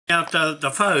out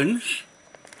the phones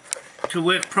to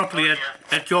work properly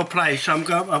at your place. I've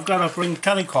got to bring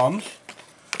telecoms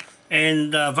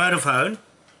and Vodafone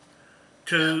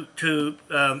to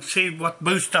see what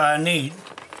booster I need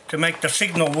to make the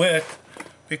signal work,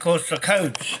 because the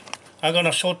codes, I'm going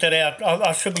to sort that out.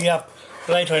 I should be up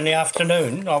later in the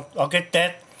afternoon. I'll get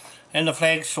that and the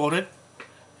flags sorted,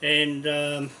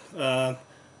 and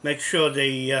make sure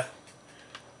the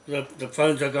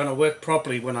phones are going to work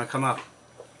properly when I come up.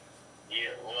 Yeah,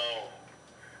 well,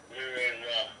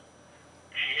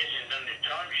 she hasn't done the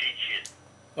timesheet yet.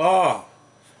 Oh,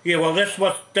 yeah. Well, that's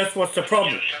what's the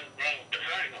problem. Something wrong with the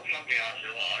phone or something. I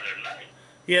said, well, I don't know.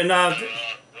 Yeah, no. So, I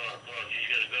thought she's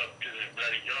going to go up to the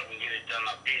bloody job and get it done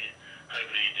up here.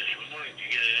 Hopefully this morning to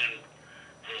get it in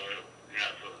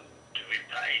to be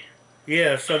paid.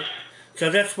 Yeah, so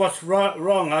that's what's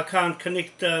wrong. I can't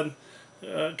connect up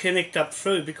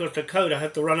through because the code, I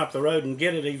have to run up the road and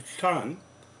get it each time,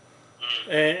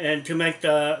 and to make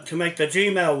the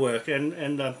Gmail work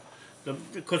and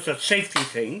because it's a safety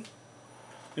thing.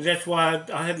 And that's why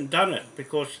I haven't done it,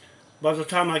 because by the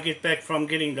time I get back from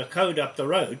getting the code up the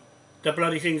road, the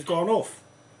bloody thing's gone off.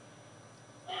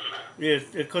 Yeah,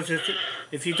 because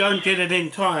if you don't get it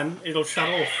in time, it'll shut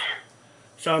off.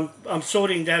 So I'm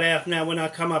sorting that out now. When I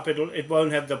come up, it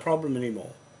won't have the problem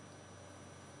anymore.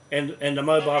 And the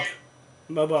mobile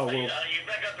will. Are you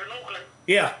back up in Auckland?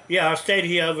 Yeah. I stayed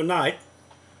here overnight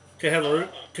to have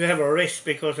a rest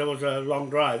because it was a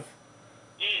long drive,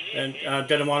 and I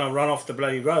didn't want to run off the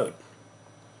bloody road.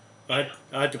 I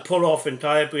had to pull off in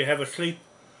Taheke, have a sleep,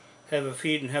 have a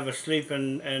feed, and have a sleep,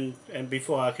 and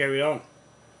before I carry on.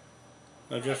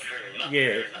 I just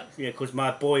because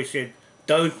my boy said,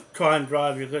 don't try and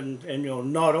drive, and you'll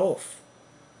nod off.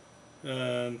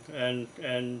 And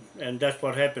that's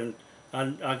what happened.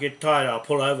 And I get tired, I'll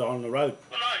pull over on the road.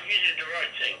 Well, no, you did the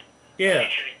right thing. Yeah.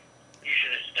 You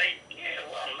should have stayed. Yeah,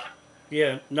 well, no.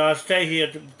 Yeah, no, I stay here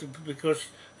because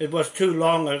it was too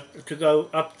long to go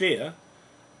up there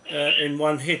in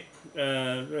one hit,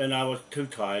 and I was too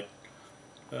tired.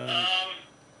 Roughly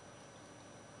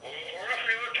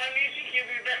what time do you think you'll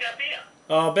be back up here?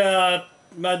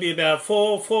 Maybe about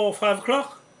 4 or 5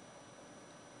 o'clock.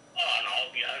 Oh, no,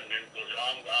 I'll be home then, because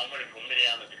I'm waiting for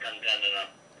Miriam to come down, and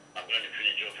I'm going to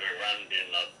finish off her run, then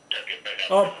I'll take it back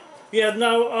up. Oh, yeah,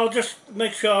 no, I'll just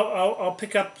make sure I'll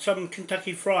pick up some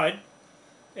Kentucky Fried,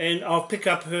 and I'll pick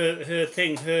up her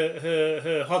thing,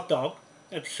 her hot dog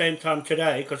at the same time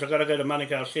today, because I've got to go to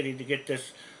Manukau City to get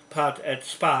this part at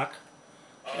Spark,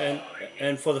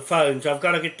 and for the phones. I've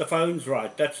got to get the phones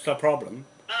right, that's the problem.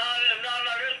 No,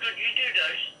 that's good, you do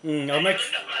those. I'll make. You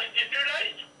do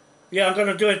those? Yeah, I'm going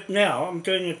to do it now. I'm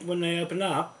doing it when they open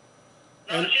up.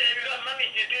 No, have you got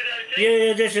money to do those things?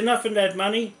 Yeah, there's enough in that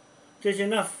money. There's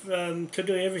enough to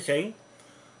do everything,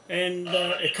 and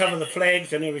cover the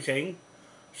flags and everything.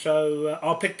 So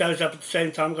I'll pick those up at the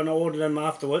same time. I'm going to order them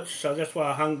afterwards. So that's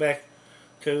why I hung back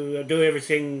to do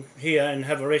everything here and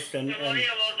have a rest. And do what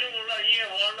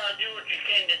you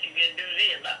can that you can do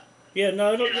there. No? Yeah,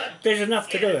 no, look, there's enough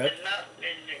to do it.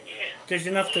 There's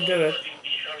enough to do it. I think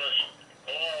these fellas,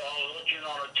 I was watching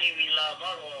on a TV last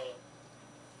night,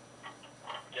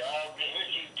 I was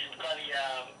listening to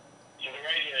to the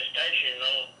radio station,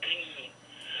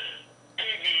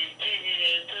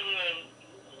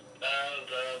 they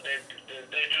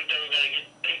thought they were going to get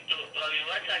kicked off bloody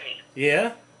Waitangi.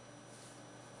 Yeah?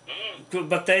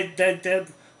 But they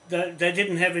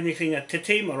didn't have anything at Te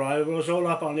Tīmarae. It was all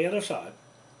up on the other side.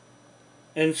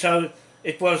 And so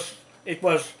it was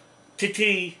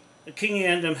Te Kingi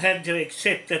and them had to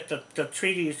accept that the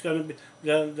treaty is going to be,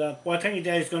 the Waitangi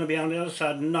Day is going to be on the other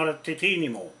side and not at Te Tī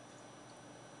anymore.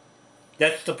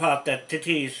 That's the part that Te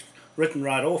Tī is written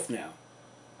right off now.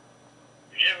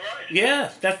 Is that right?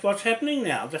 Yeah, that's what's happening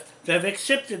now. They've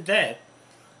accepted that.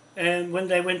 And when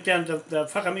they went down to the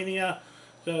Whakaminia,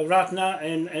 the Ratna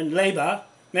and Labour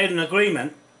made an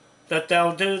agreement that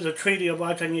they'll do the Treaty of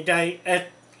Waitangi Day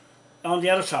on the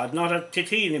other side, not at Te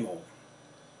Tī anymore.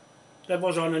 That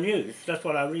was on the news. That's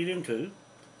what I read into.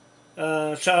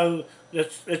 So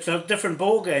it's a different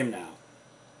ball game now.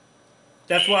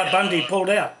 That's why Bundy pulled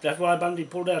out. That's why Bundy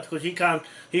pulled out, because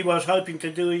he was hoping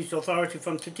to do his authority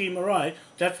from Te Tīmarae.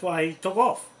 That's why he took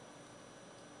off,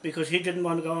 because he didn't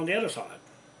want to go on the other side.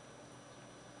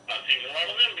 I think a lot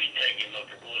of them be taking off,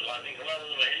 because I think a lot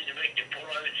of them are heading to make the pull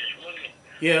over this morning.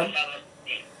 Yeah.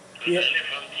 They left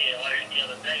from there, I heard the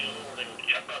other day, all of them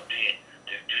chuck up there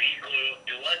to equal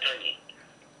to Waitangi.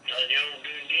 So they're all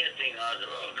doing their thing. I said,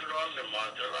 oh, good on them.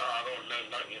 I said, oh, I don't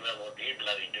know nothing about what they're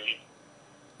bloody doing.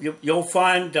 You'll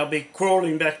find they'll be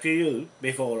crawling back to you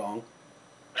before long.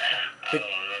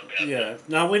 Yeah.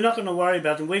 No, we're not going to worry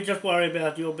about them. We just worry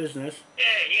about your business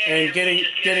and getting.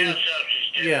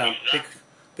 Yeah,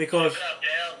 because.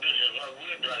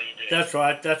 That's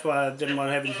right. That's why I didn't want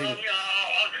to have anything. I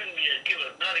couldn't give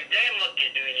a bloody damn what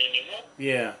they're doing anymore.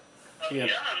 Yeah. Yeah.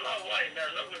 No way.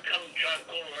 They're not going to come and try and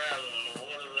call around and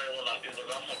whatever they want to do, because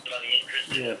I'm not bloody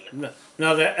interested. Yeah.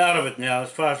 No, they're out of it now,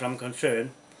 as far as I'm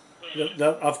concerned.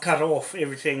 I've cut off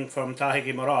everything from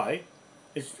Taheke Marae.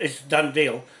 It's done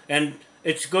deal, and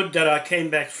it's good that I came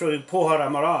back through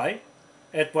Pohara Marae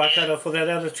at Waikato for that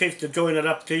other chief to join it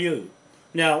up to you.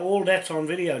 Now all that's on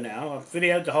video now. I've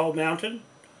videoed the whole mountain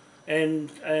and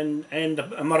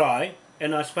the marae,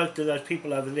 and I spoke to those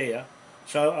people over there.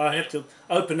 So I have to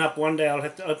open up one day. I'll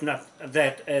have to open up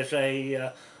that as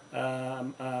a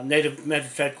native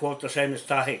magistrate court, the same as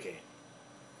Taheke.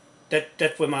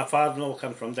 That's where my father-in-law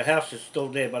comes from. The house is still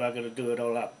there, but I've got to do it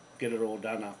all up, get it all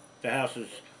done up. The house is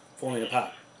falling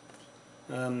apart.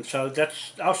 So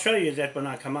that's. I'll show you that when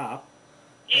I come up.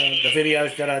 The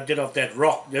videos that I did of that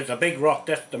rock. There's a big rock.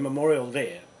 That's the memorial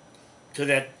there to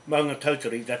that maunga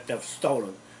tautari that they've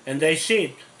stolen. And they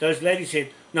said, those ladies said,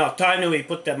 no, Tainui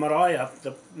put the marae up,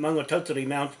 the maunga tautari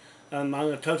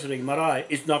maunga tautari marae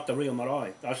is not the real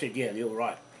marae. I said, yeah, you're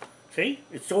right. See,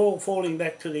 it's all falling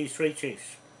back to these three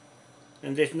chiefs.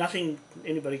 And there's nothing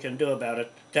anybody can do about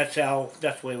it. That's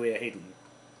where we're heading.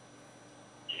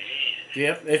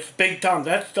 Yep, it's big time.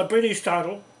 That's the British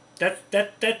title.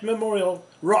 That memorial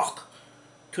rock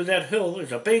to that hill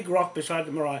is a big rock beside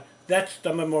the marae. That's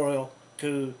the memorial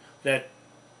to that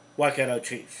Waikato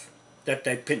chiefs that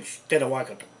they pinched, Te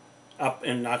Waikato, up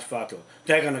in Ngāti Whātua.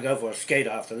 They're going to go for a skate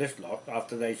after this lot,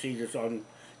 after they see this on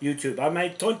YouTube. I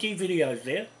made 20 videos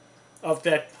there of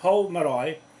that whole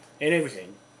marae and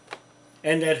everything,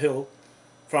 and that hill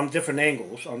from different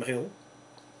angles on the hill,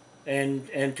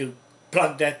 and to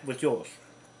plug that with yours.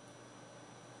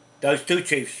 Those two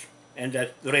chiefs and the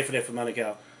Rewhere for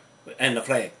Manukau and the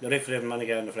flag, the Rewhere for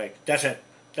Manukau and the flag. That's it.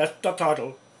 That's the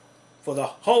title for the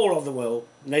whole of the world,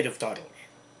 native titles,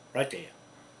 right there.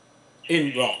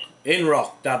 In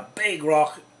rock, the big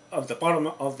rock of the bottom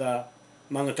of the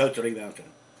Maungatautari mountain.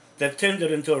 They've turned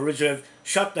it into a reserve,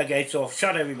 shut the gates off,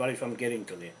 shut everybody from getting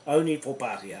to there, only for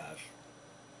Pākehās.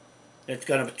 It's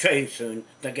going to change soon,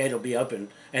 the gate will be open.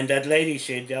 And that lady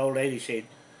said, the old lady said,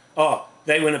 oh,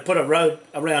 they went and put a road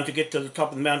around to get to the top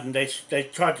of the mountain. They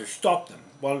tried to stop them.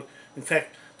 Well, in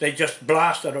fact, they just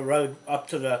blasted a road up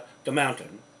to the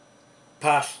mountain,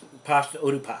 past the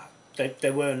Urupa.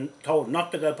 They weren't told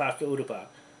not to go past the Urupa,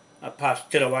 past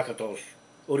Te Waikato's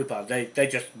Urupa. They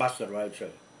just busted the road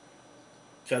through.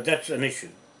 So that's an issue.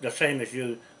 The same as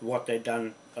what they've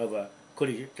done over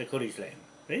the Kuri's land.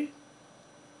 See?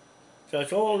 So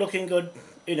it's all looking good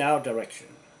in our direction.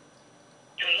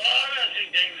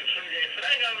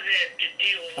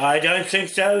 I don't think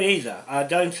so either. I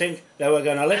don't think they were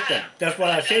going to let them. That's what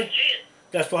I said.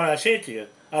 That's what I said to you.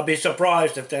 I'd be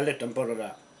surprised if they let them put it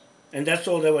up. And that's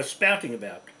all they were spouting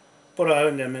about. Puro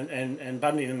and them and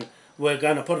Bundy and them were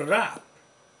going to put it up.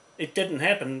 It didn't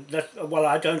happen. Well,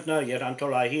 I don't know yet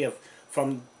until I hear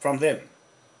from them.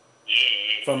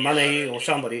 From money or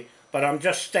somebody. But I'm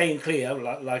just staying clear,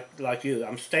 like you.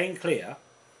 I'm staying clear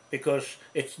because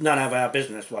it's none of our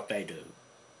business what they do.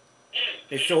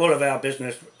 It's all of our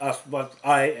business, what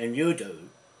I and you do,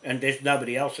 and there's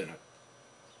nobody else in it.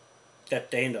 That's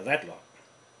the end of that lot.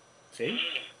 See?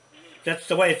 That's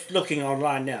the way it's looking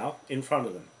online now, in front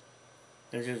of them.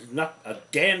 And there's not a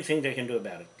damn thing they can do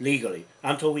about it, legally,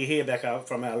 until we hear back out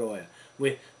from our lawyer.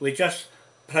 We just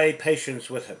play patience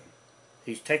with him.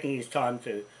 He's taking his time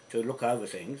to look over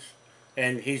things,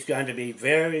 and he's going to be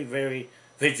very, very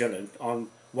vigilant on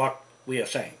what we are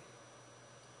saying.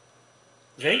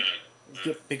 See?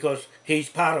 Because he's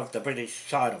part of the British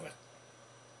side of it.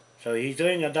 So he's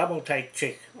doing a double take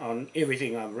check on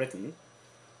everything I've written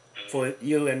for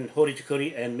you and Hori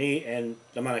Tikuri and me and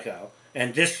the Manukau.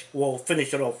 And this will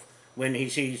finish it off when he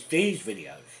sees these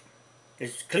videos.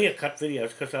 It's clear-cut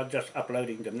videos because I'm just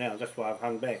uploading them now. That's why I've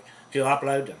hung back to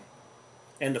upload them.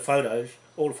 And the photos,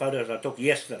 all the photos I took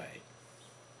yesterday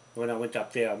when I went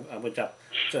up there. I went up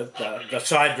to the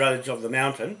side roads of the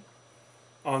mountain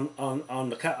on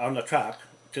the truck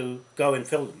to go and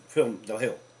film the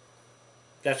hill.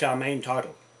 That's our main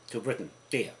title to Britain,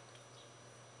 there.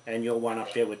 And your one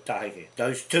up there with Taheke.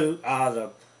 Those two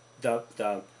are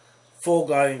the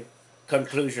foregoing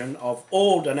conclusion of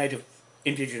all the native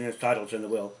indigenous titles in the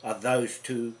world are those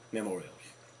two memorials.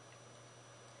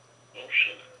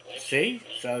 See?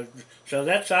 So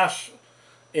that's us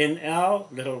in our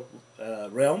little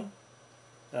realm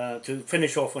to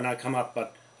finish off when I come up,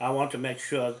 but I want to make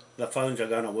sure the phones are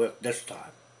going to work this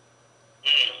time.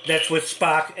 That's with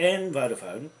Spark and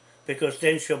Vodafone, because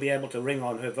then she'll be able to ring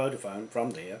on her Vodafone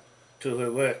from there to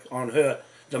her work on her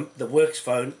the works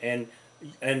phone and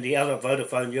the other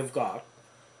Vodafone you've got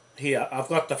here. I've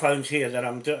got the phones here that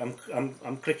I'm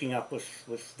clicking up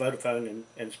with Vodafone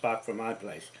and Spark from my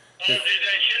place. Oh, did they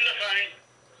send the phone?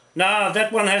 No,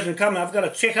 that one hasn't come. I've got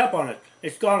to check up on it.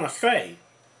 It's gone astray.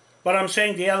 But I'm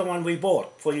saying the other one we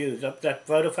bought for you, that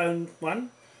Vodafone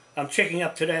one, I'm checking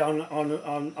up today on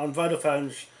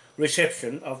Vodafone's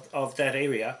reception of that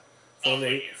area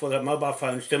for the mobile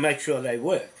phones to make sure they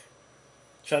work.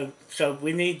 So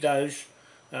we need those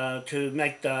to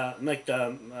make the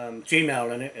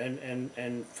Gmail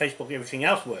and Facebook, everything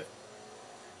else work,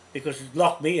 because it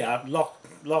locked me out,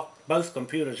 locked both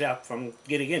computers out from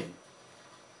getting in.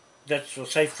 That's a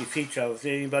safety feature if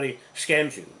anybody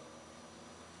scams you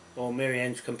or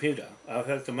Marianne's computer. I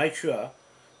have to make sure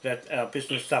that our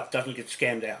business stuff doesn't get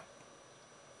scammed out.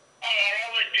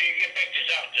 I'll wait till you get back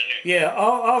this afternoon. Yeah,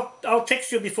 I'll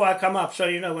text you before I come up so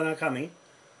you know when I'm coming,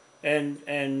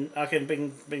 and I can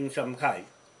bring some kai.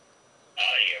 Oh,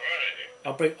 yeah,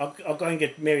 right. I'll go and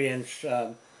get Marianne's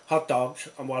hot dogs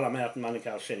while I'm out in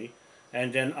Manukau City,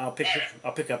 and then I'll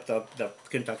pick up the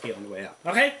Kentucky on the way out.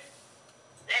 Okay?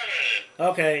 Right.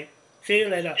 Okay. See you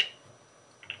later.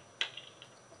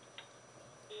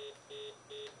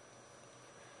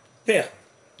 There.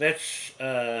 That's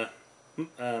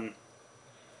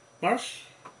Morris,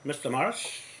 Mr.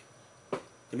 Morris,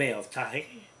 the Mayor of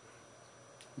Taheke,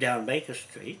 down Baker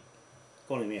Street,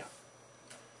 calling me up.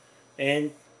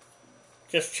 And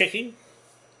just checking.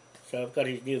 So I've got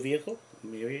his new vehicle,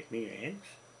 Marianne's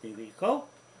new vehicle,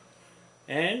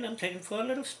 and I'm taking for a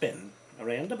little spin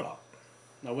around the block.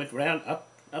 I went round up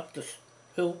this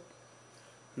hill,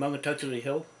 Maungatotiri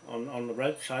Hill, on the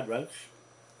road, side roads,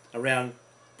 around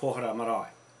Pohara Marae.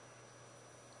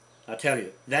 I tell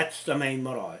you, that's the main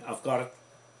marae. I've got it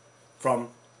from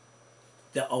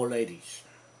the old ladies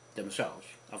themselves.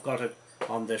 I've got it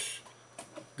on this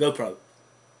GoPro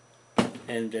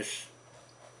and this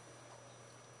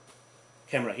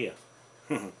camera here.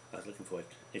 I was looking for it.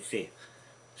 It's there.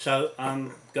 So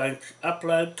I'm going to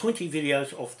upload 20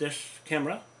 videos of this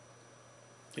camera,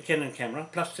 the Canon camera,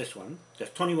 plus this one.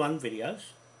 There's 21 videos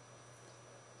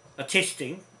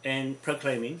attesting and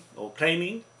proclaiming or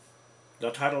claiming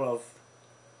the title of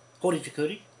Hori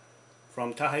Tikuri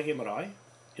from Taheke Marae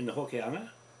in the Hokianga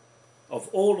of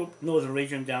all the northern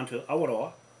region down to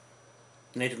Awaroa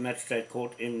Native Magistrate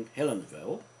Court in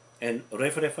Helensville, and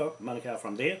Rewharewha Manukau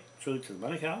from there through to the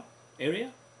Manukau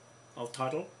area of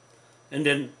title, and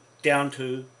then down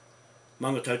to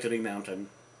Maungatotiri Mountain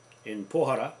in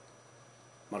Pohara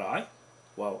Marae.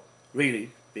 Well,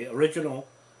 really the original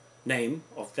name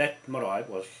of that marae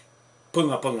was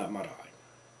Punga Punga Marae.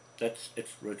 That's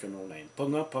its original name.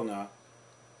 Punga Punga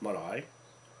Marae,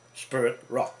 Spirit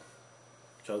Rock.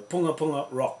 So Punga Punga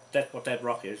Rock, that's what that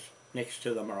rock is next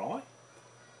to the marae.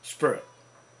 Spirit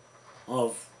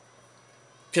of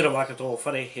Te Rawakato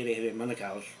Wharehere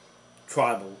Manukau's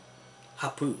tribal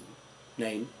hapu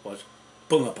name was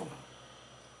Punga Punga.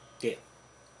 Yeah.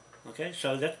 Okay,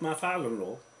 so that's my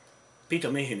father-in-law, Peter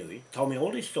Mehinui, told me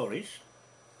all these stories.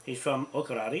 He's from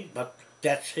Okarari, but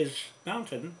that's his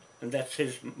mountain and that's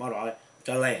his marae,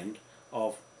 the land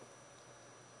of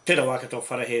Te Rawakato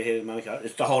Wharehere Manukau.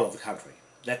 It's the whole of the country.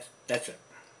 That's it.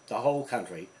 The whole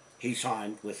country he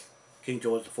signed with King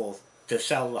George IV to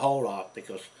sell the whole lot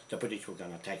because the British were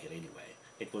going to take it anyway.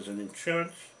 It was an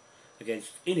insurance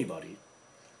against anybody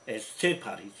as third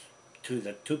parties to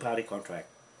the two-party contract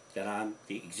that I'm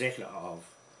the executor of.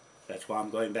 That's why I'm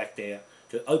going back there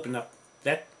to open up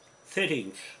that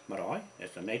 13th marae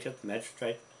as a native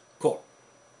magistrate court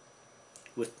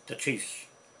with the chiefs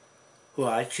who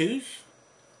I choose.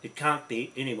 It can't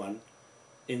be anyone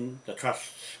in the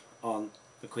trusts on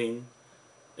the Queen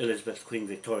Elizabeth, Queen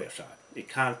Victoria side. It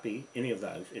can't be any of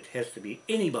those. It has to be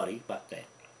anybody but that.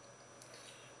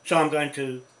 So I'm going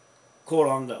to call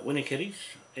on the Winnikiris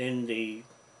and the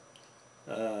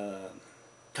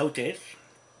Tautes,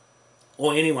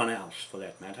 or anyone else for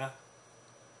that matter,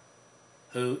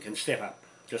 who can step up.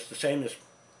 Just the same as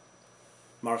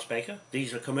Morris Baker.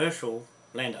 These are commercial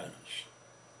landowners.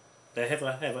 They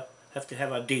have to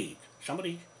have a deed.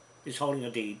 Somebody is holding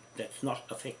a deed that's not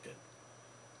affected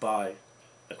by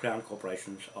the Crown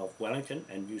Corporations of Wellington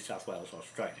and New South Wales,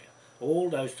 Australia. All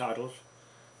those titles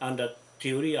under Te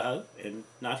Uri Aho and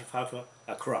Ngāti Whātua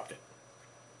are corrupted.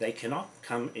 They cannot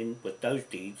come in with those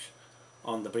deeds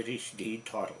on the British deed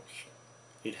titles.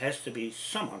 It has to be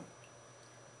someone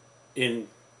in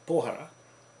Pohara,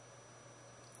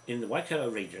 in the Waikato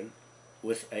region,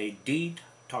 with a deed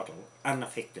title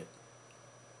unaffected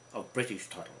of British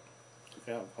title.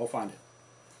 Okay, I'll find it.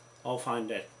 I'll find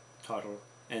that title,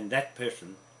 and that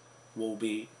person will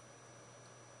be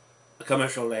a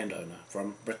commercial landowner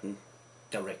from Britain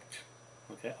direct.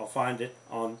 Okay, I'll find it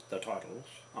on the titles.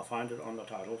 I'll find it on the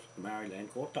titles, the Maori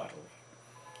Land Court titles.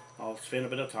 I'll spend a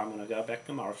bit of time when I go back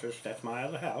to Mauritius. That's my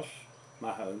other house,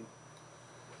 my home,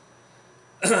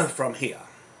 from here.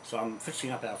 So I'm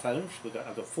fixing up our phones.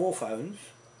 I've got 4 phones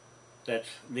that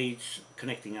needs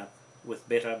connecting up with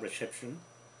better reception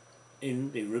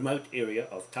in the remote area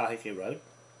of Taheke Road,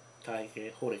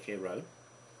 Taheke Horeke Road,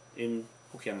 in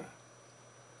Hokianga.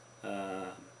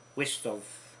 West of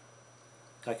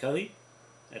Kaikohe,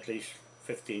 at least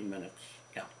 15 minutes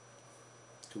out.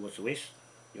 Towards the west,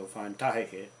 you'll find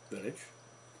Taheke village,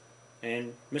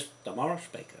 and Mr. Morris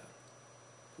Baker,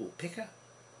 or Pekka,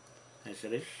 as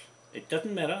it is. It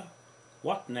doesn't matter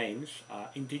what names are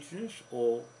indigenous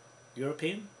or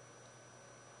European,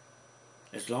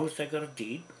 as long as they've got a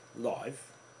deed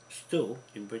live, still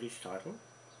in British title,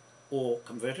 or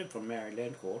converted from Maori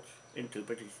Land Courts into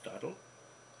British title,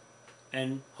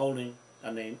 and holding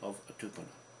a name of a tupuna.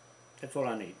 That's all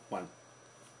I need, one,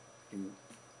 in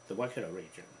the Waikato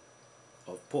region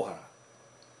of Pohara,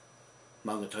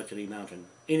 Maungatotiri Mountain.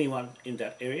 Anyone in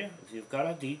that area, if you've got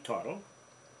a deed title,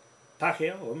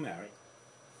 Pākehā or Maori,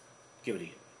 give it in.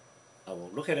 I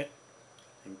will look at it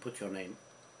and put your name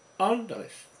on the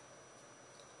list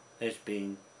as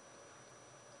being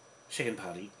second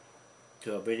party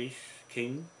to a British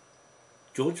King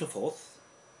George IV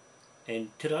and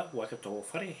Tira Waikato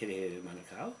Wharehere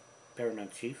Manukau,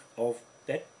 paramount chief of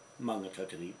that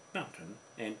Maungatotiri Mountain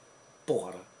and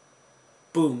Pohara,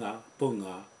 Punga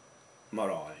Punga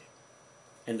Marae,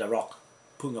 and the rock,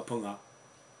 Punga Punga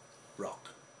Rock.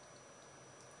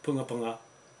 Punga Punga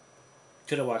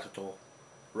Tira Waikato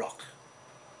Rock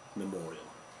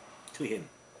Memorial to him.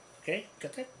 Okay,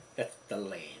 got that? That's the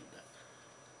land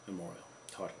memorial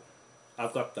title.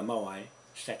 I've got the Moai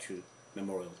statue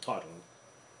memorial title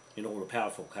in all the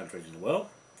powerful countries in the world,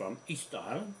 from East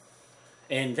Island,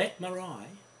 and that marae,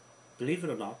 believe it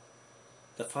or not,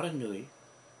 the wharenui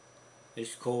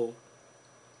is called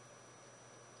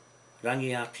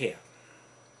Rangiatea.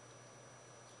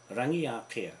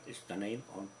 Rangiatea is the name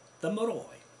on the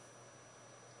marae.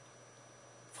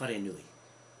 Wharenui,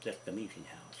 that's the meeting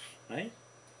house, right?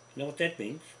 You know what that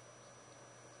means?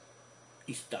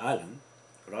 East Island,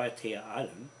 Raiatea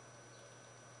Island,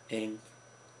 and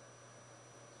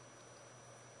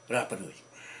Rapa Nui.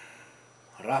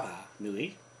 Rapa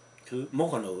Nui to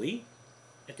Mokonui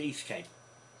at the East Cape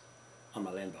on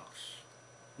my land box.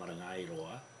 Marangai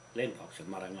Roa, land box of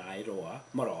Marangai Roa,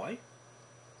 Marae.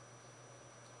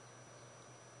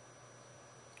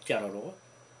 Te Araroa,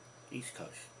 East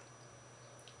Coast.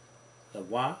 The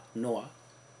Wā Noa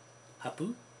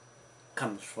Hapu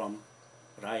comes from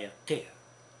Raiatea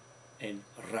and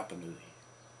Rapa Nui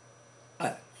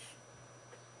Islands.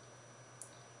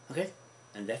 Okay?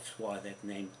 And that's why that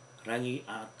name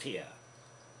Rangiatea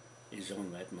is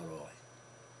on that marae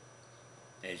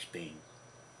as being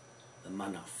the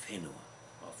mana whenua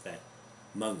of that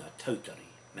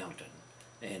Maungatotiri Mountain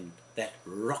and that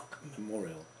rock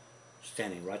memorial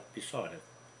standing right beside it.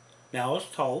 Now I was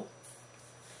told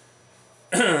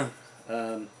by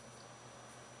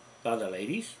the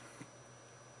ladies,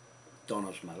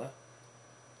 Donna's mother,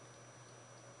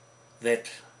 that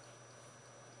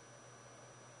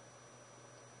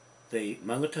the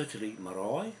Maungatotiri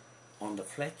marae on the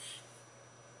flats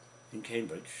in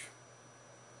Cambridge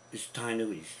is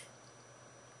Tainui's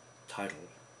title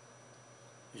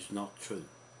is not true.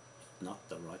 It's not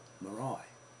the right marae.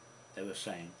 They were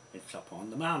saying it's up on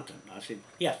the mountain. I said,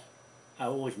 yes, I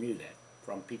always knew that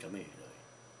from Peter Mehinui,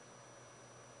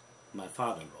 my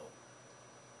father-in-law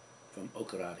from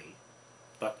Okarari,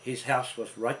 but his house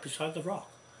was right beside the rock.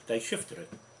 They shifted it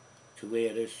to where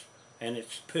it is, and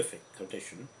it's perfect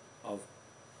condition of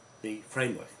the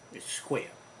framework. It's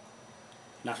square.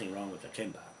 Nothing wrong with the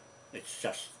timber. It's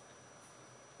just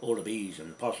all the bees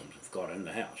and the possums have got in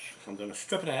the house. So I'm going to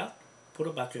strip it out, put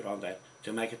a budget on that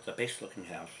to make it the best looking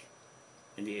house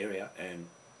in the area, and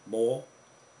more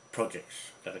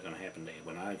projects that are going to happen there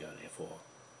when I go there for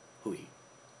hui,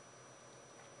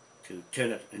 to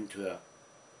turn it into a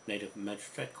native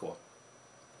magistrate court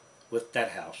with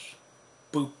that house,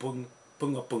 Punga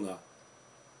Punga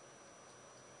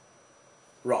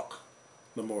Rock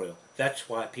Memorial. That's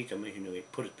why Peter Mehinui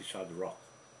put it beside the rock.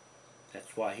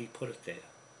 That's why he put it there,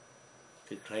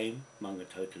 to claim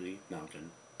Maungatotiri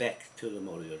Mountain back to the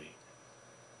Moriori.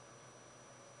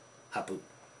 Hapu.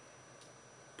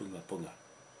 Punga Punga.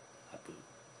 Hapu.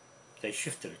 They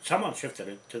shifted it. Someone shifted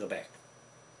it to the back.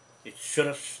 It should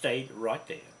have stayed right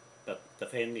there. but the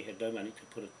family had no money to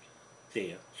put it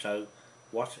there. So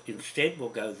what instead will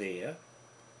go there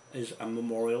is a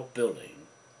memorial building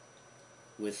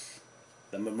with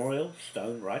the memorial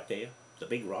stone right there, the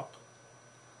big rock,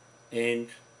 and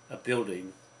a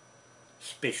building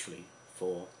specially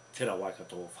for Te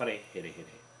Waikato Whare Here Here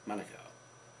Manukau,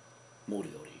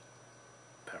 Moriori,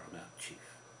 Paramount Chief.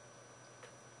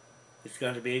 It's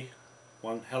going to be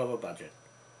one hell of a budget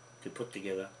to put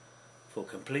together for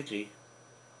completely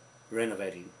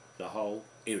renovating the whole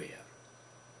area.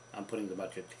 I'm putting the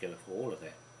budget together for all of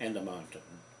that, and the mountain.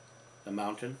 The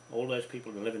mountain, all those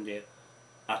people who live in there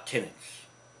are tenants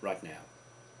right now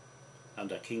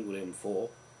under King William IV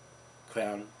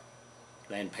Crown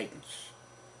Land Patents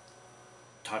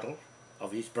title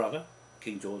of his brother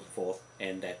King George IV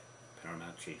and that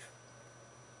Paramount Chief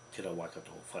Te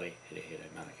Waikato Whare Here Here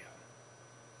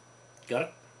Manukau. Got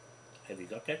it? Have you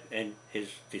got that? And his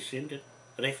descendant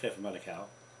Rewharewha Manukau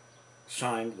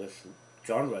signed with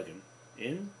John Rogan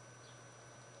in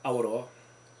Awaroa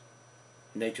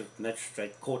Native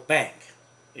Magistrate Court Bank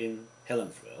in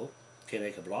Helensville,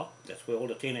 10-acre block. That's where all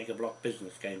the 10-acre block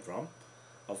business came from,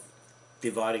 of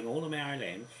dividing all the Maori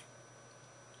lands.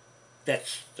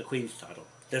 That's the Queen's title.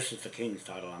 This is the King's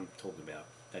title I'm talking about.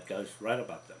 That goes right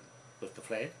above them with the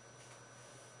flag.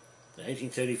 The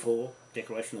 1834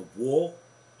 Declaration of War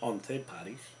on Third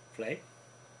Parties flag.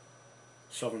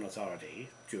 Sovereign authority,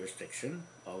 jurisdiction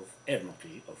of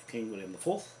Admiralty of King William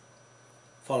IV,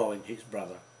 following his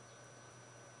brother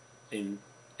in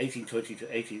 1820 to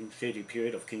 1830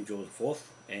 period of King George IV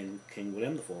and King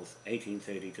William IV,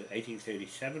 1830 to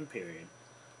 1837 period,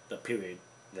 the period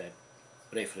that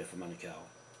Rewharewha Manukau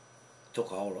took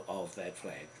hold of that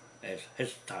flag as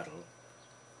his title,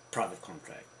 private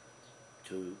contract,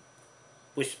 to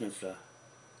Westminster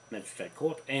Magistrate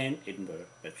Court and Edinburgh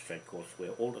Magistrate Courts,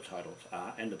 where all the titles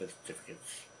are and the birth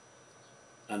certificates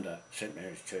under St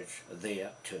Mary's Church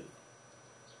there too.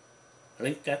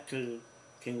 Link that to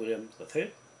King William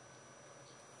III,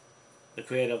 the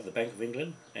creator of the Bank of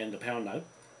England and the Pound Note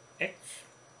Acts,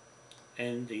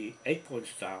 and the 8-point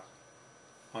star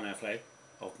on our flag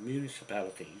of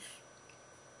municipalities,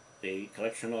 the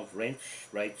collection of rents,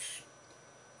 rates,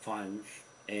 fines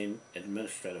and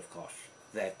administrative costs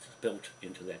that's built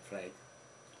into that flag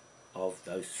of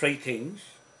those three kings,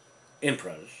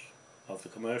 emperors of the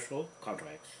commercial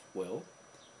contracts,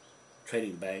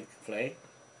 trading bank flag,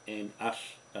 and us,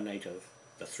 the native,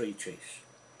 the three chiefs.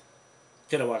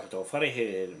 Te Waikato Whare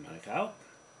Here Manukau,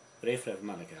 Rewharewha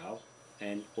Manukau,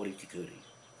 and Oritikuri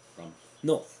from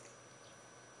north.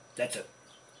 That's it.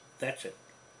 That's it.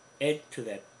 Add to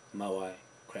that Maui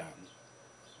crown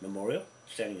memorial,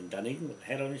 standing in Dunedin with a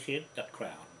hat on his head, that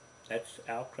crown. That's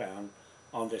our crown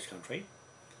on this country.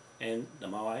 And the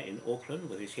Maui in Auckland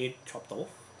with his head chopped off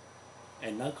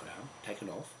and no crown taken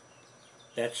off.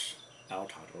 That's our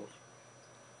title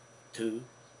to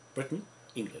Britain,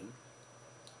 England.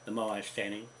 The Maui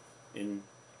standing in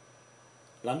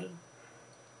London,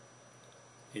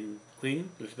 in Queen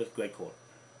Elizabeth Great Court,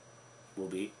 will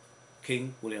be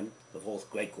King William IV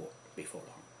Great Court before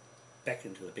long. Back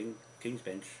into the King's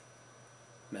Bench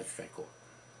Magistrate Court.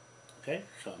 Okay,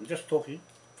 so I'm just talking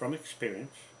from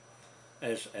experience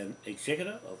as an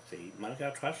executor of the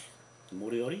Manukau Trust, the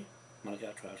Moriori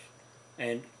Manukau Trust,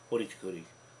 and Oritikuri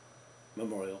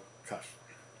Memorial Trust.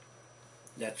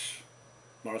 That's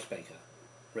Morris Baker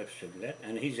representing that,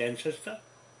 and his ancestor,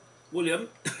 William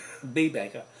B.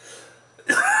 Baker,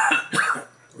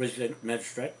 resident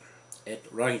magistrate at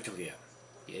Rangitukia,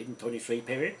 the 1823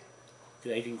 period to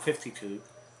 1852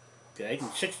 to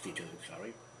 1862,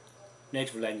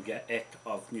 Native Land Act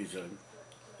of New Zealand,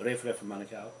 Rewharewha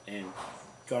Manukau and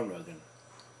John Rogan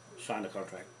signed a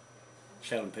contract,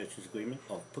 sale and purchase agreement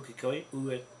of Pukekoi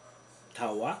Ue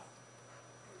Tawa.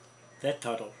 That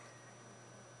title,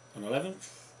 on 11th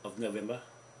of November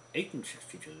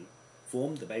 1862,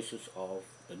 formed the basis of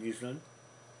the New Zealand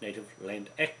Native Land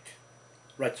Act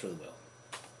right through the world.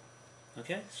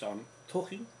 Okay, so I'm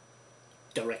talking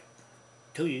direct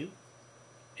to you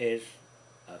as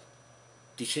a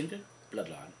descendant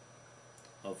bloodline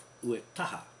of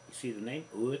Uetaha. You see the name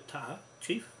Uetaha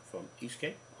Chief from East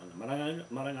Cape on the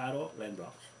Marangaro land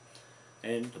blocks,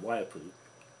 and the Waipu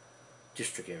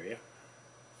district area,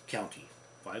 county,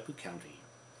 Waipu County,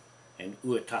 and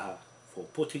Uetaha for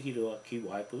Potikirua ki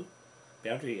Waipu,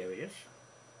 boundary areas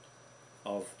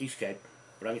of East Cape,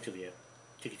 Rangitukia,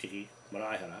 Tikitiki,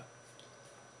 Maraihara,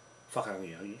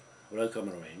 Whakarangiangi,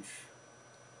 Raukamara Range,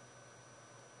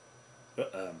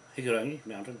 Higurangi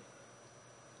Mountain,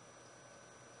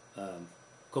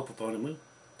 Kopuponamu,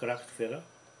 Karakatawhero,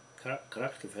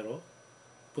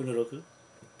 Punaroku,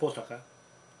 Potaka,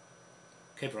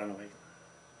 Cape Runaway,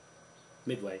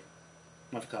 Midway,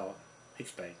 Matakawa,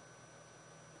 Hicks Bay,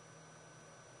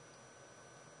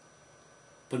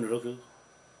 Punaruku,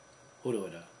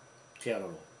 Huruera, Te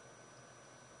Araro,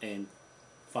 and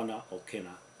Whana o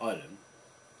Kena Island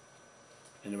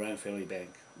in the Round Ferry Bank,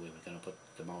 where we're going to put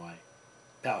the Moai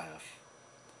powerhouse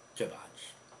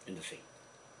turbines in the sea.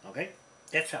 Okay?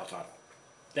 That's our title.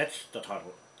 That's the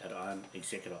title that I'm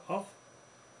executor of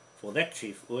for that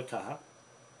chief Uataha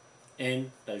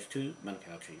and those two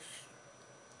Manukau chiefs.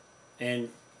 And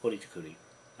Hori Tikuri,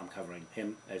 I'm covering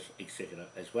him as executor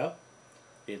as well.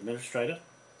 The administrator,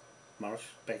 Morris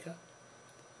Baker,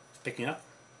 is picking up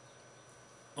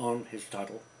on his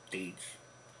title, deeds,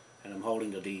 and I'm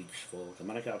holding the deeds for the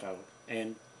Manukau title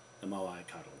and the Moai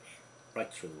titles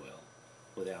right through the world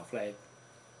with our flag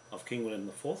of King William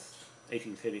IV,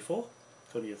 1834,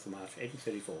 20th of March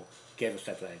 1834, gave us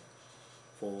that flag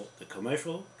for the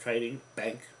commercial, trading,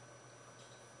 bank,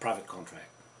 private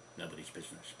contract, nobody's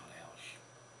business but ours.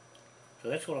 So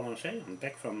that's what I want to say. I'm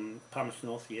back from Palmerston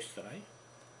North yesterday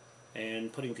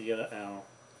and putting together our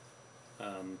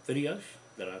videos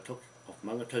that I took of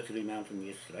Maungatautari Mountain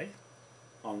yesterday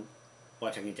on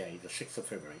Waitangi Day, the 6th of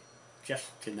February,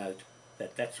 just to note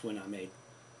that that's when I made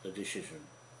the decision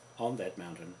on that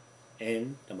mountain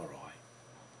and the marae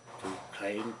to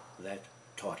claim that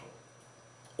title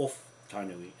off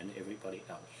Tainui and everybody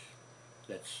else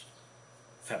that's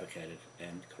fabricated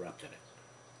and corrupted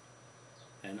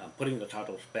it. And I'm putting the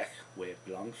titles back where it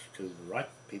belongs to the right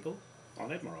people on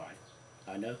that marae.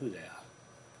 I know who they are.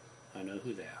 I know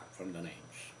who they are from the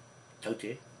names.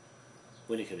 Taute,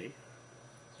 Winnikiri,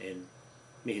 and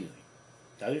Mihinui.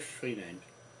 Those three names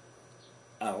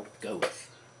I'll go with,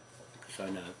 because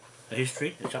I know the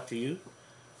history. It's up to you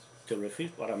to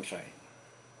refute what I'm saying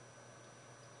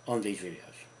on these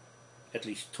videos. At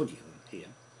least 20 of them here,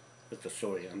 that the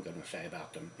story I'm going to say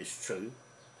about them is true,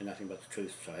 and nothing but the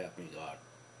truth, so help me God.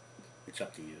 It's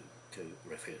up to you to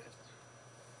refute it.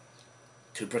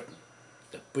 To Britain,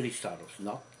 the British titles,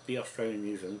 not the Australian,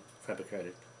 New Zealand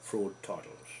fabricated fraud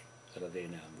titles that are there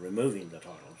now, removing the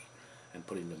titles and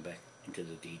putting them back into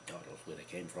the deed titles where they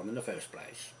came from in the first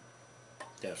place.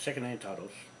 They are second-hand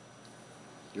titles.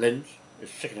 Lynn's is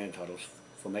second-hand titles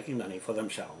for making money for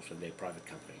themselves and their private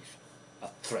companies. A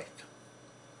threat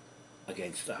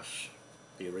against us,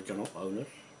 the original owners,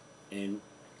 and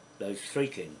those three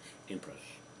kings, emperors.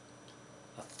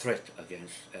 A threat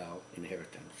against our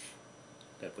inheritance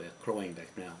that we're clawing back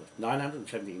now with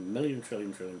 970 million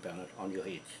trillion pound on your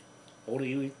heads. All of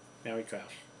you married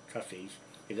trustees,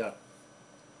 you got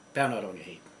pound note on your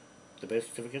head. The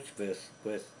birth certificate's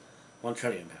worth £1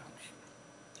 trillion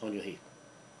on your head.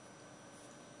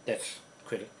 That's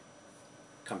credit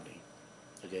company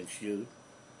against you,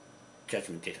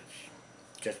 judgment debtors.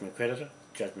 Judgment creditor,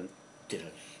 judgment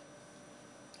debtors.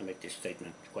 I make this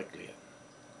statement quite clear.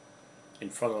 In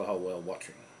front of the whole world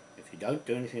watching. If you don't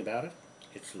do anything about it,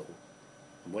 it's law.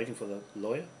 I'm waiting for the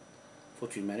lawyer,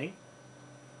 Fuchi Manning,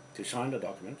 to sign the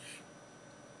documents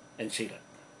and seal it,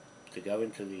 to go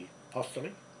into the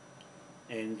apostolic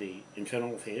and the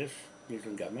internal affairs, New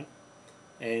Zealand government,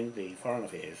 and the foreign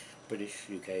affairs, British,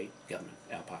 UK government,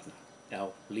 our partner,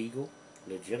 our legal,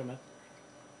 legitimate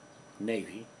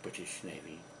Navy, British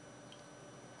Navy,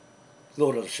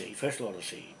 Lord of the Sea, First Lord of the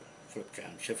Sea, Philip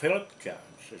Jones. So Philip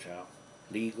Jones is our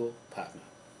legal partner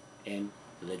and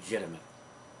legitimate,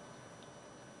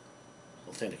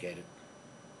 authenticated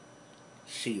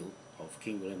seal of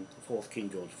King William IV, King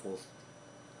George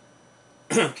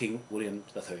IV, King William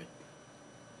III,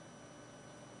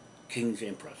 King's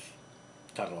Empress,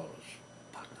 title holders,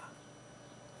 partner.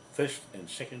 First and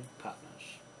second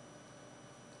partners.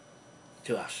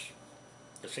 To us,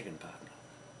 the second partner.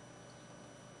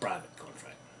 Private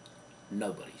contract.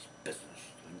 Nobody's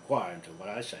business to inquire into what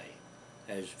I say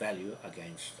has value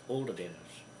against all the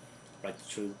debtors right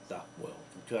through the world,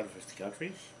 from 250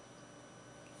 countries,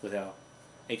 with our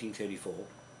 1834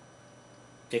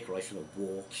 declaration of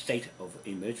war, state of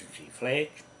emergency flag,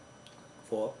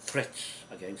 for threats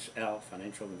against our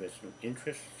financial investment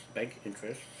interests, bank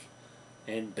interests,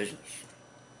 and business.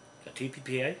 The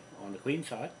TPPA on the Queen's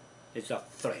side is a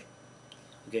threat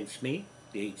against me,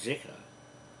 the executor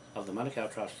of the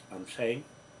Manukau Trust. I'm saying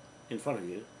in front of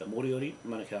you, the Moriori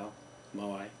Manukau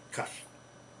Moai Trust.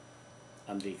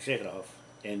 I'm the executor of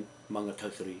in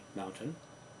Maungatautari Mountain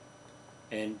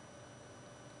and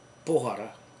Pohara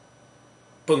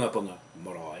Punga Punga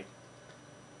Marae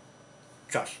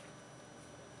Trust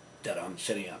that I'm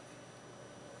setting up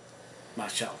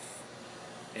myself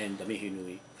and the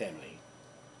Mihinui family,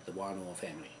 the Wānoa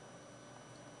family.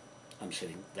 I'm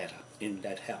setting that up in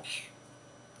that house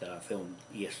that I filmed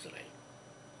yesterday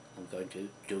I'm going to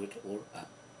do it all up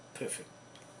perfect.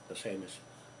 The same as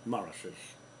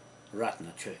Morris's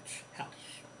Ratna Church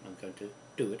house. I'm going to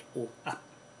do it all up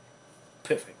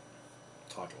perfect.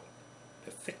 Title.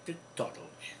 Perfected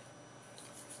titles.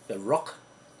 The rock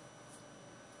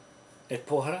at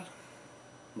Pohara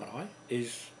Marae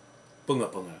is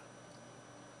Bunga Bunga,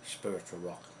 spiritual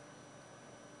rock,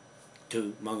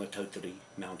 to Maungatautari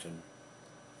Mountain,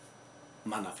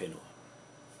 Mana Whenua,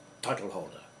 title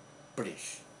holder,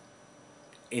 British,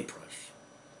 Empress,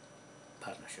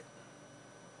 partnership,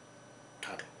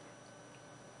 title,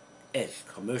 as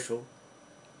commercial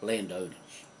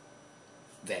landowners,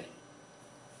 value,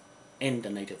 and the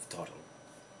native title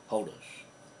holders,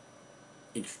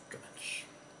 instruments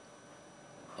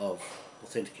of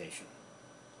authentication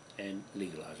and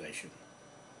legalization,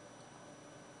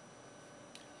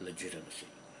 legitimacy.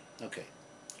 Okay,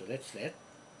 so that's that.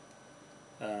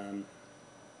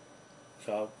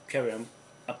 So I'll carry on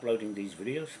uploading these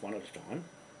videos one at a time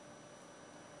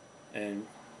and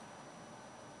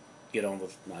get on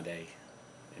with my day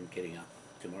and getting up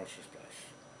to Morris's place.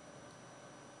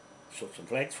 Sort some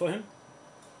flags for him,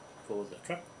 for the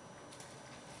truck,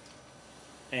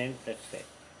 and that's that.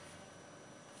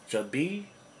 So be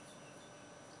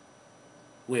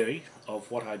wary of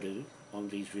what I do on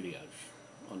these videos.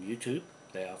 On YouTube,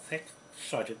 they are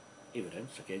fact-cited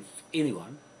evidence against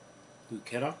anyone who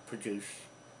cannot produce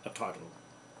a title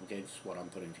against what I'm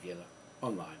putting together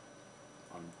online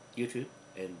on YouTube,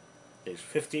 and there's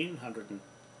 1,500 and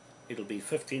it'll be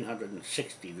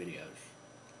 1,560 videos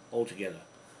altogether.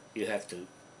 You have to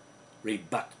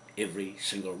rebut every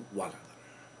single one of them.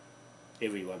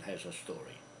 Everyone has a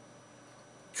story.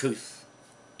 Truth,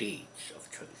 deeds of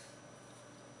truth.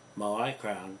 Maui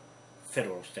Crown,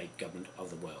 federal state government of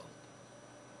the world,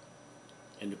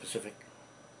 in the Pacific,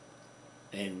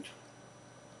 and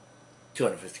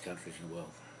 250 countries in the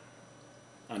world,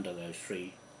 under those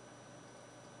three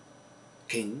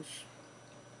kings,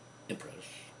 emperors,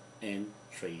 and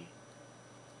three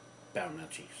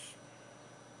baronetcies,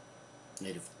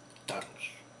 native titles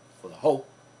for the whole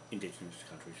indigenous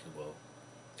countries in the world.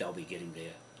 They'll be getting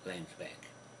their lands back.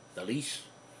 The lease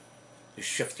is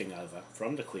shifting over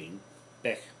from the Queen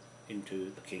back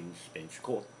into the King's Bench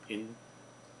Court in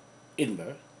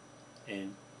Edinburgh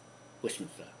and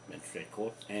Westminster Magistrate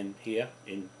Court, and here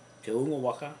in Te Unga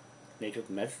Waka Native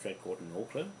Magistrate Court in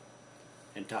Auckland,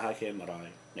 and Taheke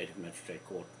Marae Native Magistrate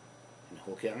Court in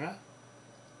Hokianga,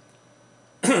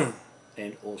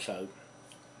 and also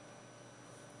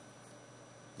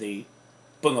the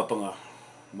Bunga Bunga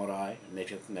Marae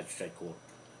Native Magistrate Court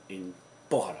in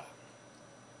Pohara,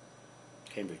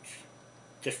 Cambridge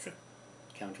District,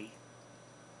 County,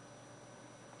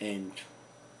 and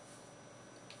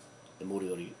the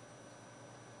Moriori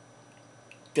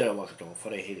Te Rawakato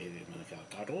Wharehere Manukau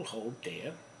title hold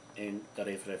there, and the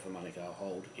Rewharewha Manukau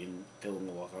hold in Te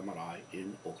Unga Waka Marae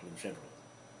in Auckland Central.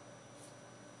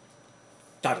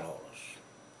 Title holders,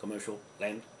 commercial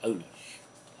land owners.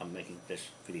 I'm making this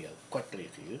video quite clear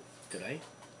to you today,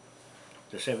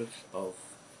 the 7th of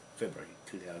February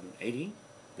 2018,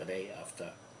 the day after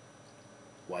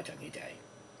Waitangi Day.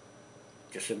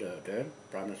 Jacinda Ardern,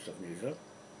 Prime Minister of New Zealand,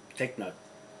 take note,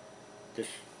 this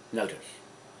notice,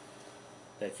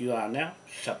 that you are now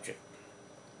subject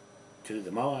to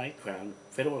the Maui Crown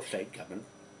federal state government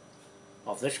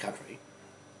of this country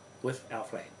with our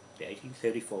flag, the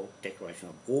 1834 Declaration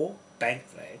of War bank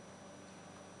flag,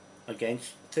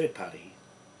 against third-party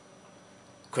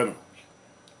criminals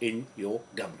in your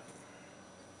government.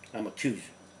 I'm accusing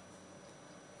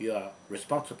you. You are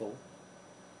responsible,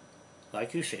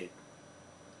 like you said,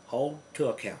 hold to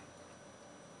account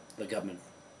the government,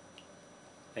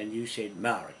 and you said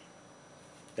Maori.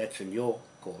 That's in your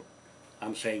court.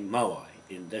 I'm saying Maui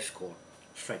in this court,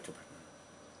 straight to Britain.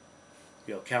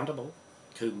 You're accountable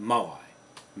to Maui.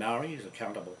 Maori is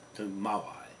accountable to Maui.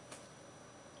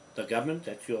 The government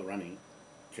that you're running,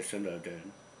 Jacinda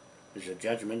Ardern, is a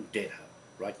judgment debtor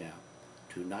right now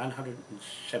to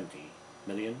 970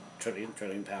 million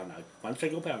trillion pound note, one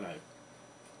single pound note,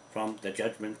 from the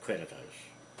judgment creditors,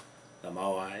 the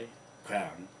Maui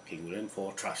Crown King William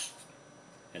IV Trust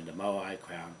and the Maui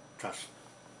Crown Trust,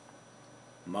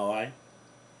 Maui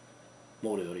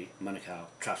Moriori Manukau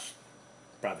Trust,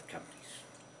 private companies.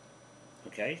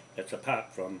 Okay, that's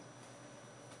apart from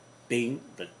being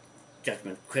the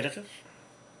judgment creditors.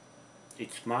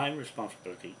 It's my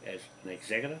responsibility as an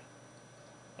executor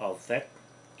of that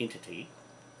entity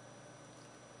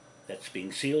that's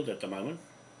being sealed at the moment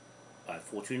by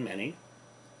Fortune Manning,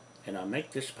 and I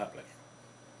make this public.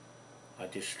 I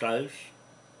disclose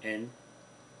and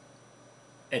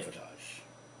advertise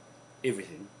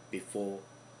everything before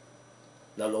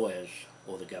the lawyers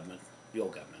or the government, your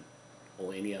government,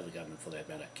 or any other government for that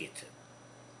matter, gets it.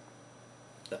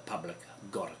 The public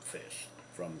got it first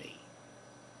from me.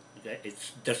 Okay?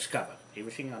 It's discovered.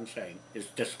 Everything I'm saying is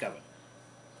discovered.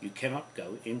 You cannot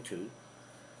go into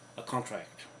a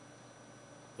contract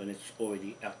when it's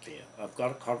already out there. I've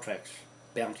got a contract's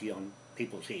bounty on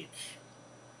people's heads.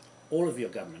 All of your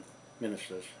government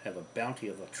ministers have a bounty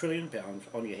of £1 trillion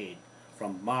on your head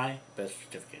from my birth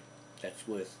certificate. That's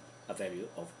worth a value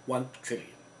of £1 trillion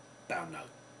note.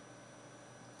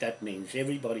 That means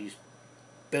everybody's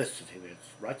birth certificates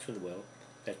right through the world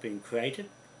that's been created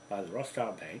by the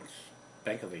Rothschild banks,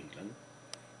 Bank of England,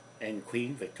 and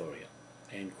Queen Victoria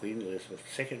and Queen Elizabeth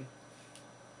II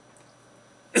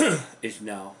is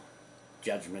now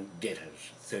judgment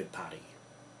debtors, third party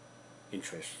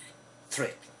interest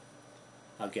threat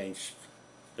against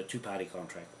the two-party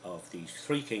contract of these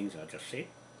three kings I just said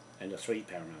and the three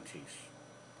paramount chiefs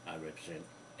I represent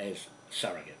as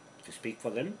surrogate to speak for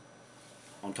them.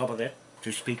 On top of that,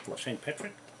 to speak for St.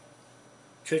 Patrick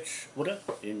Church Order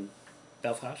in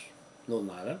Belfast,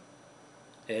 Northern Ireland,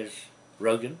 as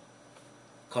Rogan,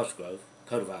 Cosgrove,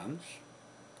 coat of arms,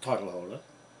 title holder,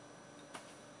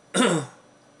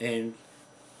 and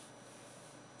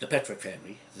the Patrick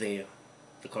family, there,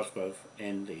 the Cosgrove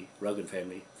and the Rogan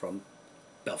family from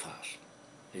Belfast,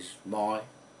 is my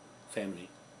family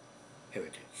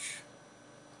heritage,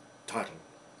 title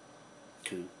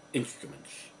to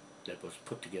instruments that was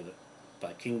put together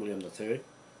by King William III,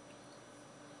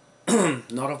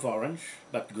 not of orange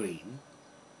but green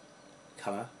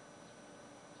colour,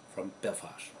 from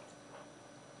Belfast.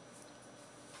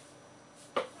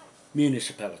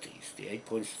 Municipalities, the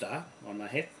 8-point star on my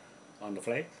hat, on the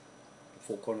flag, the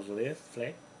four corners of the earth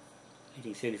flag,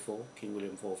 1834 King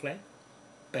William IV flag,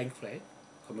 bank flag,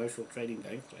 commercial trading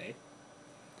bank flag,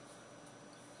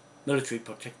 military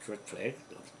protectorate flag,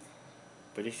 the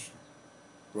British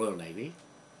Royal Navy,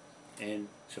 and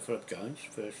Sir Philip Jones,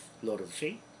 First Lord of the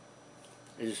Sea,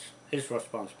 is his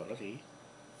responsibility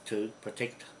to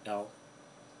protect our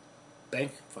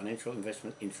bank financial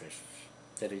investment interests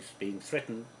that is being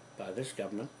threatened by this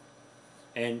government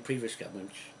and previous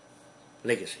government's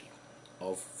legacy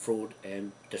of fraud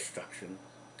and destruction,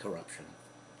 corruption,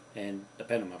 and the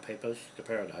Panama Papers, the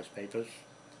Paradise Papers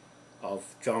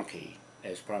of John Key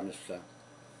as Prime Minister.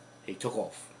 He took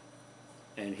off,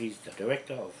 and he's the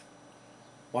director of,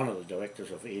 one of the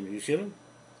directors of Air New Zealand,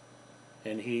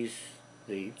 and he's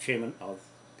the chairman of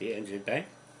the NZ Bank.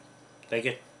 They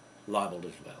get libelled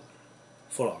as well,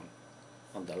 full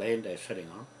on the land they're sitting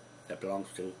on that belongs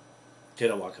to Te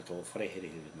Rawakato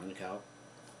Wharehere Manukau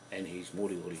and his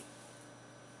Moriori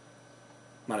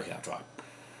Manukau tribe,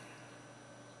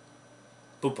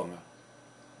 Pupanga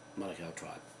Manukau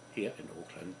tribe, here in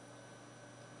Auckland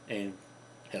and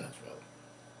Helensville.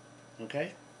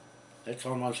 Okay? That's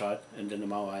on one side, and then the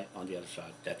Maui on the other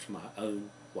side. That's my own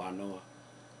wānoa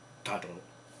title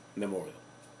memorial.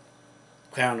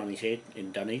 Crown on his head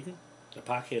in Dunedin. The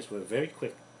Pākehās were very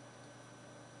quick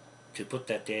to put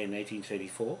that there in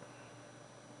 1834,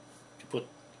 to put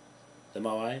the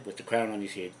Maui with the crown on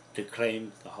his head, to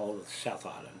claim the whole of the South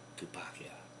Island to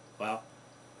Pākehā. Well,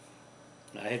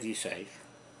 I have you say,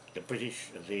 the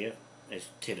British are there as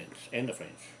tenants, and the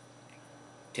French,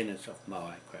 tenants of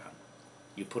Maui crown.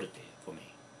 You put it there for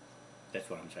me. That's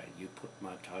what I'm saying. You put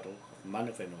my title of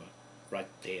Mana Whenua right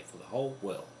there for the whole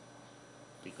world,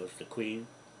 because the Queen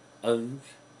owns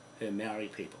her Maori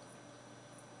people.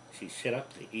 She set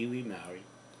up the Iwi Maori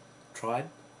tribe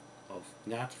of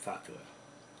Ngāti Whātua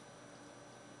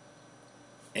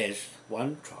as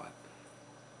one tribe,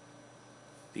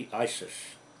 the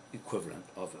ISIS equivalent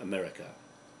of America,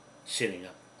 setting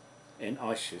up an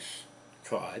ISIS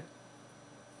tribe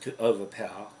to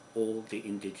overpower all the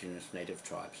indigenous native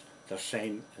tribes. The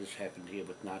same has happened here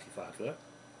with Ngāti Whātua.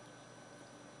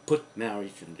 Put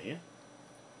Maoris in there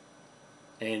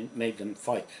and made them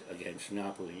fight against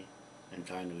Ngāpuhi and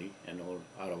Tainui and all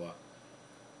Arawa,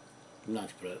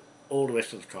 Ngāti Pura, all the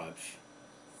rest of the tribes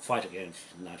fight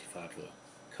against Ngāti Whātua,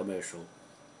 commercial,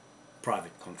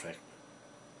 private contract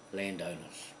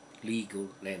landowners, legal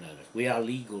landowners. We are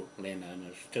legal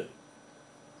landowners too,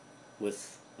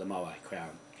 with the Maui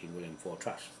Crown King William IV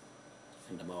Trust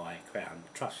and the Maui Crown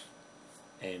Trust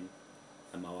and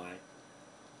the Maui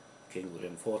King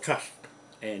William IV Trust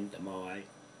and the Maui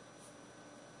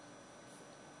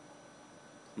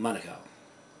Manukau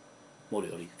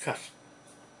Moriori Trust,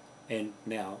 and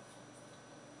now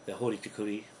the Hori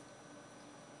Tikuri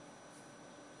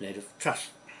Native Trust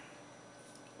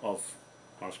of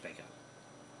Morris Baker.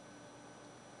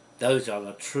 Those are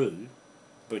the true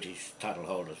British title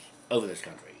holders over this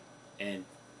country, and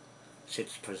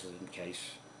sets precedent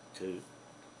case to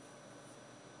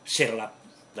settle up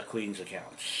the Queen's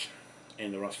accounts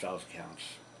and the Rothschild's accounts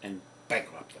and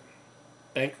bankrupt them.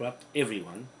 Bankrupt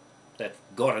everyone that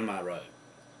got in my road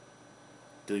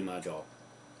doing my job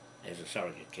as a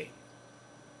surrogate king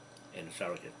and a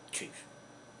surrogate chief.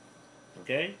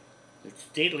 Okay? It's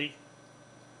deadly.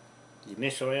 You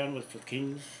mess around with the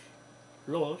king's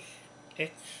laws,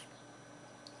 acts,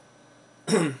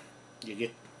 you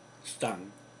get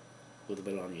stung with a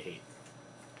bill on your head.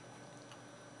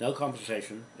 No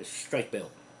compensation, it's straight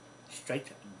bill, straight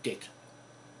debt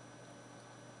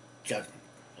judgment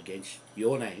against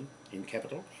your name in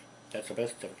capitals. That's a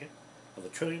birth certificate of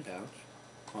 £1 trillion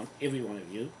on every one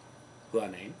of you who are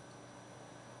named,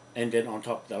 and then on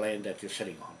top the land that you're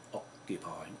sitting on,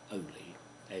 occupying only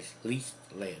as leased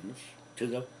lands to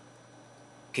the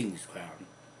King's Crown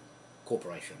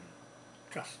Corporation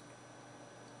Trust.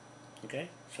 Okay,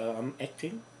 so I'm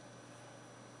acting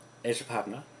as a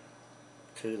partner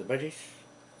to the British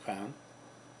Crown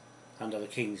under the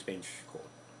King's Bench Court,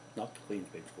 not the Queen's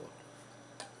Bench Court,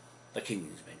 the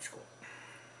King's Bench Court,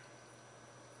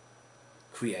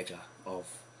 creator of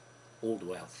all the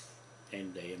wealth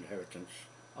and the inheritance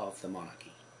of the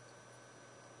monarchy.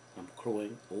 I'm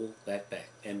clawing all that back,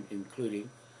 and including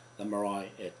the marae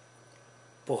at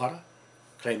Pohara,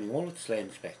 claiming all its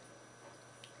lands back.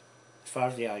 As far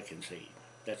as the eye can see,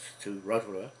 that's to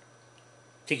Rotorua,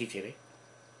 Taheke,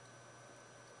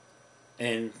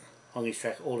 and on his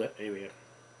track, all that area,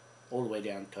 all the way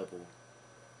down Taupo,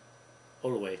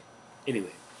 all the way,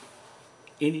 anywhere,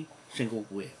 any single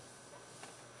where.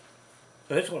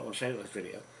 So that's what I want to say with this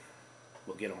video.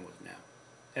 We'll get on with it now.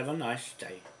 Have a nice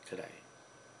day today.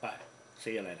 Bye.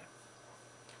 See you later.